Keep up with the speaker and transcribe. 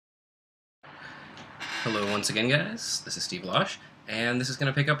Hello once again, guys. This is Steve Losh, and this is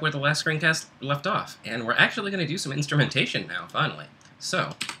going to pick up where the last screencast left off. And we're actually going to do some instrumentation now, finally.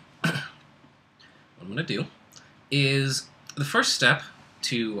 So, what I'm going to do is, the first step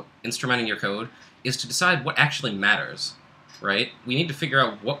to instrumenting your code is to decide what actually matters, right? We need to figure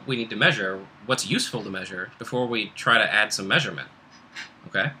out what we need to measure, what's useful to measure, before we try to add some measurement,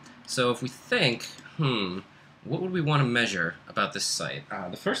 okay? So if we think, what would we want to measure about this site?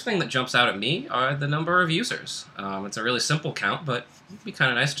 The first thing that jumps out at me are the number of users. It's a really simple count, but it'd be kind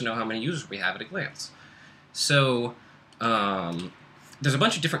of nice to know how many users we have at a glance. So there's a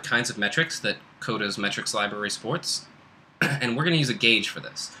bunch of different kinds of metrics that Coda's metrics library supports, and we're going to use a gauge for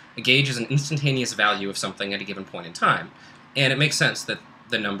this. A gauge is an instantaneous value of something at a given point in time, and it makes sense that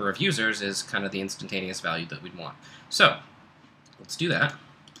the number of users is kind of the instantaneous value that we'd want. So let's do that.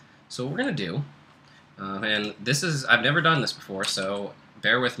 So what we're going to do, and this is, I've never done this before, so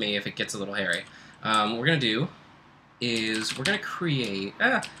bear with me if it gets a little hairy. What we're going to do is we're going to create,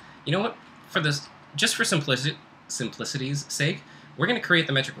 you know what, for this, just for simplicity's sake, we're going to create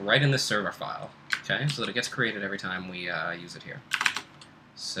the metric right in this server file, okay, so that it gets created every time we use it here.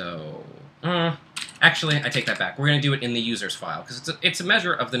 So, actually, I take that back. We're going to do it in the users file, because it's a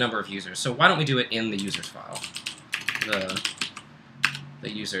measure of the number of users, so why don't we do it in the users file,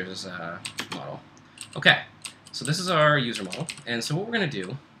 the users model. Okay, so this is our user model, and so what we're going to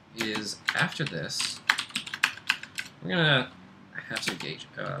do is, after this, we're going to have some gauge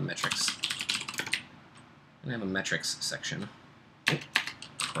metrics. I'm going to have a metrics section. Oh,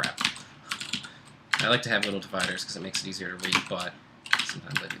 crap. I like to have little dividers because it makes it easier to read, but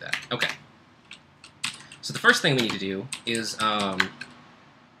sometimes I do that. Okay. So the first thing we need to do is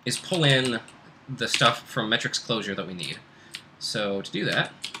pull in the stuff from metrics Clojure that we need. So to do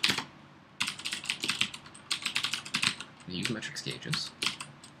that, we use metrics gauges.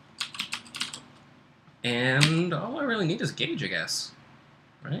 And all I really need is a gauge, I guess.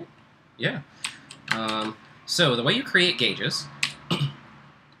 Right? Yeah. So the way you create gauges,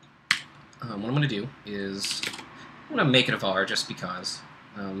 what I'm going to do is I'm going to make it a var just because.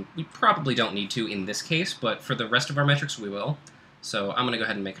 We probably don't need to in this case, but for the rest of our metrics we will. So I'm going to go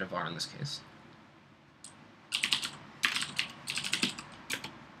ahead and make it a var in this case.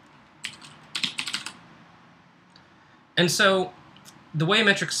 And so the way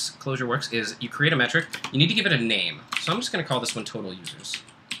metrics Clojure works is you create a metric, you need to give it a name. So I'm just going to call this one total users.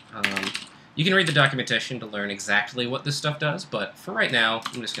 You can read the documentation to learn exactly what this stuff does, but for right now,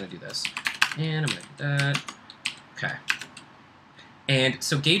 I'm just going to do this. And I'm going to do that. Okay. And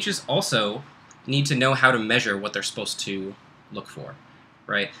so gauges also need to know how to measure what they're supposed to look for,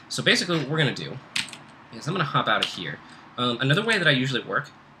 right? So basically what we're going to do is I'm going to hop out of here. Another way that I usually work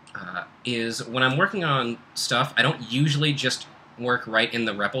is when I'm working on stuff, I don't usually just work right in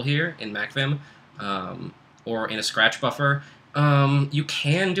the REPL here in MacVim or in a scratch buffer. You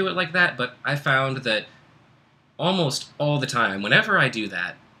can do it like that, but I found that almost all the time, whenever I do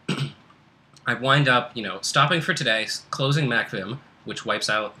that, I wind up, stopping for today, closing MacVim, which wipes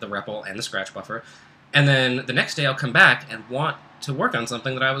out the REPL and the scratch buffer, and then the next day I'll come back and want to work on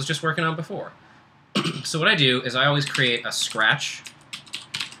something that I was just working on before. So what I do is I always create a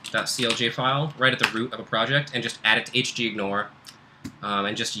scratch.clj file right at the root of a project and just add it to hgignore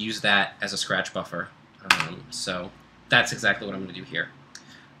and just use that as a scratch buffer. So that's exactly what I'm going to do here.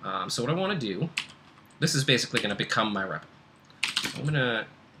 So what I want to do, this is basically going to become my REPL. So I'm going to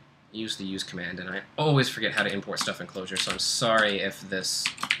use the use command, and I always forget how to import stuff in Clojure, so I'm sorry if this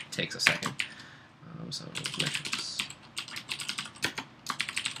takes a second. So metrics.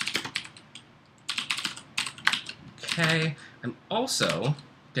 Okay, I'm also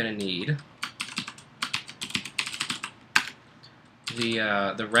going to need the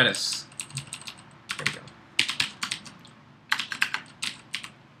Redis. There we go.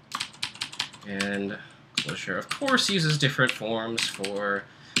 And Clojure, of course, uses different forms for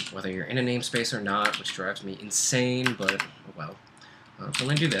whether you're in a namespace or not, which drives me insane, but oh well. So I'm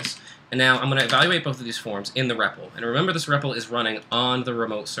going to do this. And now I'm going to evaluate both of these forms in the REPL. And remember, this REPL is running on the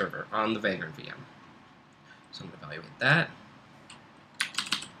remote server, on the Vagrant VM. So I'm going to evaluate that.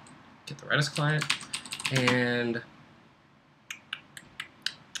 Get the Redis client. And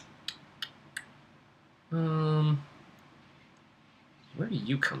where do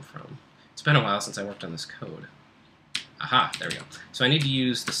you come from? It's been a while since I worked on this code. Aha, there we go. So I need to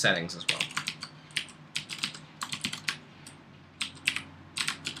use the settings as well.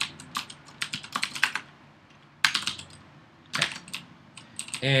 Okay.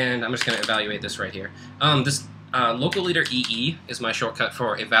 And I'm just going to evaluate this right here. This local leader EE is my shortcut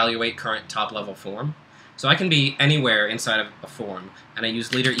for evaluate current top level form. So I can be anywhere inside of a form, and I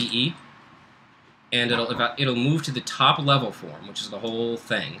use leader EE, and it'll move to the top level form, which is the whole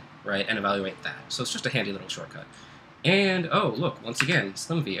thing, right, and evaluate that. So it's just a handy little shortcut. And, oh, look, once again,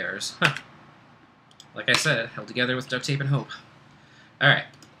 SlimV errors. Huh. Like I said, held together with duct tape and hope. Alright,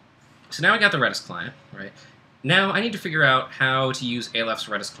 so now we got the Redis client, right? Now I need to figure out how to use Alepht's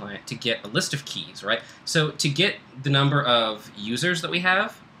Redis client to get a list of keys, right? So to get the number of users that we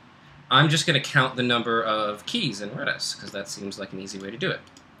have, I'm just going to count the number of keys in Redis, because that seems like an easy way to do it.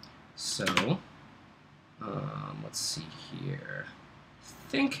 So, let's see here. I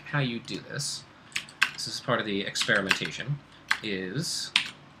think how you do this, this is part of the experimentation, is,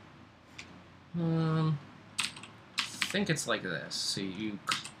 I think it's like this. So you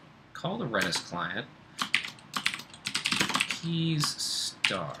call the Redis client keys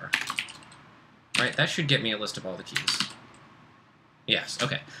star, right? That should get me a list of all the keys. Yes,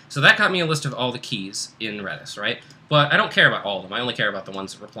 okay. So that got me a list of all the keys in Redis, right? But I don't care about all of them. I only care about the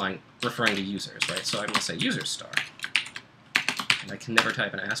ones referring to users, right? So I'm going to say user star. And I can never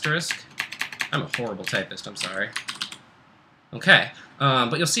type an asterisk. I'm a horrible typist, I'm sorry. Okay,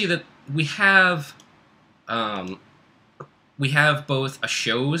 but you'll see that we have both a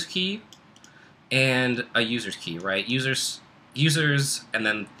shows key and a user's key, right? Users, and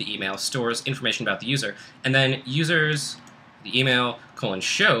then the email stores information about the user, and then users, the email,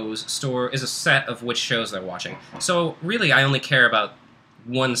 shows, is a set of which shows they're watching. So really, I only care about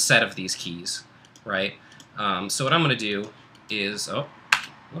one set of these keys, right? So what I'm going to do is, oh,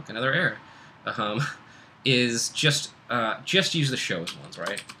 look, another error, is just use the shows ones,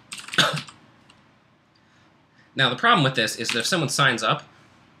 right? Now, the problem with this is that if someone signs up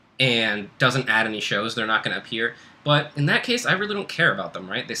and doesn't add any shows, they're not going to appear. But in that case, I really don't care about them,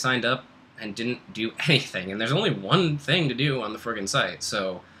 right? They signed up and didn't do anything, and there's only one thing to do on the friggin' site,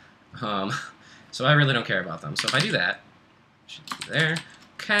 so so I really don't care about them. So if I do that, it should be there.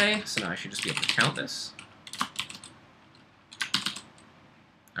 Okay, so now I should just be able to count this.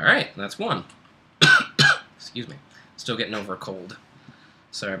 Alright, that's one. Excuse me. Still getting over a cold.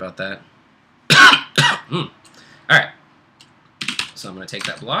 Sorry about that. Alright. So I'm going to take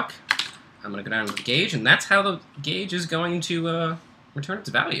that block. I'm going to go down to the gauge, and that's how the gauge is going to return its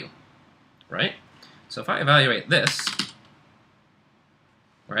value. Right? So if I evaluate this,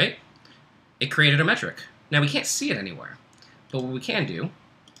 right, it created a metric. Now we can't see it anywhere, but what we can do,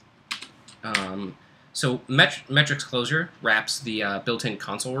 so metrics Clojure wraps the built-in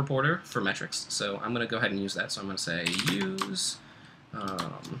console reporter for metrics, so I'm going to go ahead and use that. So I'm going to say use, what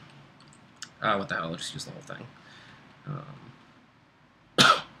the hell, I'll just use the whole thing.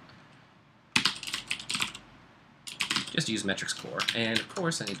 Just use metrics core, and of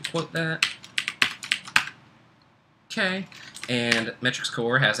course I need to quote that. Okay, and metrics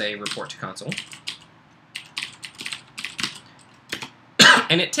core has a report to console.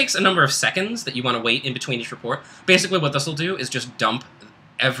 And it takes a number of seconds that you want to wait in between each report. Basically what this will do is just dump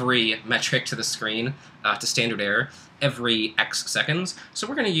every metric to the screen to standard error every X seconds. So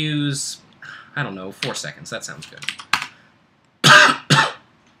we're going to use, I don't know, 4 seconds. That sounds good.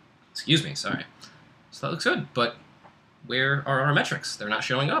 Excuse me, sorry. So that looks good, but where are our metrics? They're not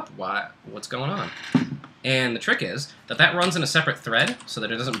showing up. Why? What's going on? And the trick is that that runs in a separate thread so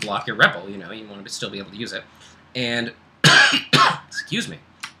that it doesn't block your REPL, you know, you want to still be able to use it. And, excuse me,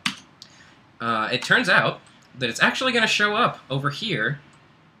 it turns out that it's actually going to show up over here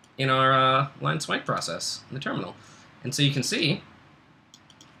in our line swipe process in the terminal. And so you can see,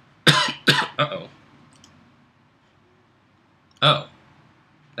 uh-oh. Oh,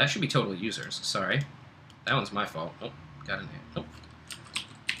 that should be total users, sorry. That one's my fault. Oh, got in there.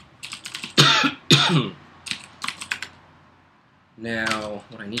 Oh. Now,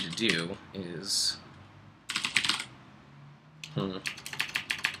 what I need to do is...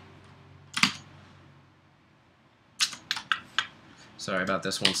 Sorry about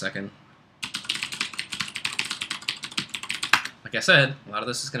this, 1 second. Like I said, a lot of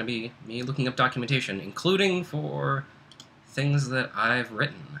this is going to be me looking up documentation, including for things that I've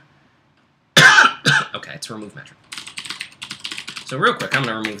written. Okay, it's a remove metric. So real quick, I'm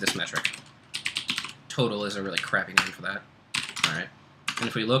going to remove this metric. Total is a really crappy name for that. Alright, and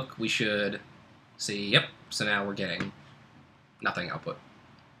if we look, we should see, yep, so now we're getting nothing output.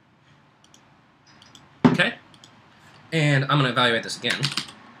 Okay, and I'm going to evaluate this again.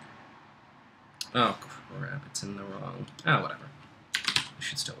 Oh, crap, it's in the wrong, oh, whatever. It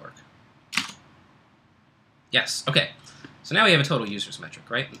should still work. Yes, okay, so now we have a total users metric,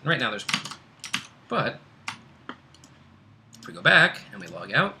 right? Right now there's one. But, if we go back and we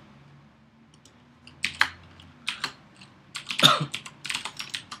log out,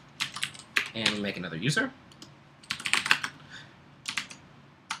 and we make another user,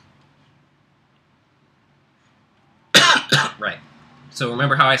 Right. So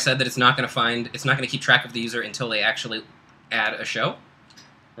remember how I said that it's not going to keep track of the user until they actually add a show?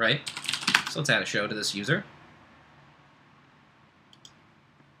 Right? So let's add a show to this user.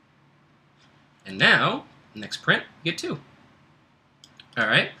 And now, next print, you get 2.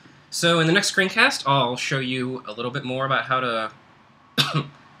 Alright, so in the next screencast, I'll show you a little bit more about how to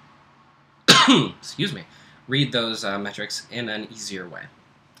excuse me, read those metrics in an easier way.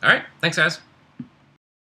 Alright, thanks guys.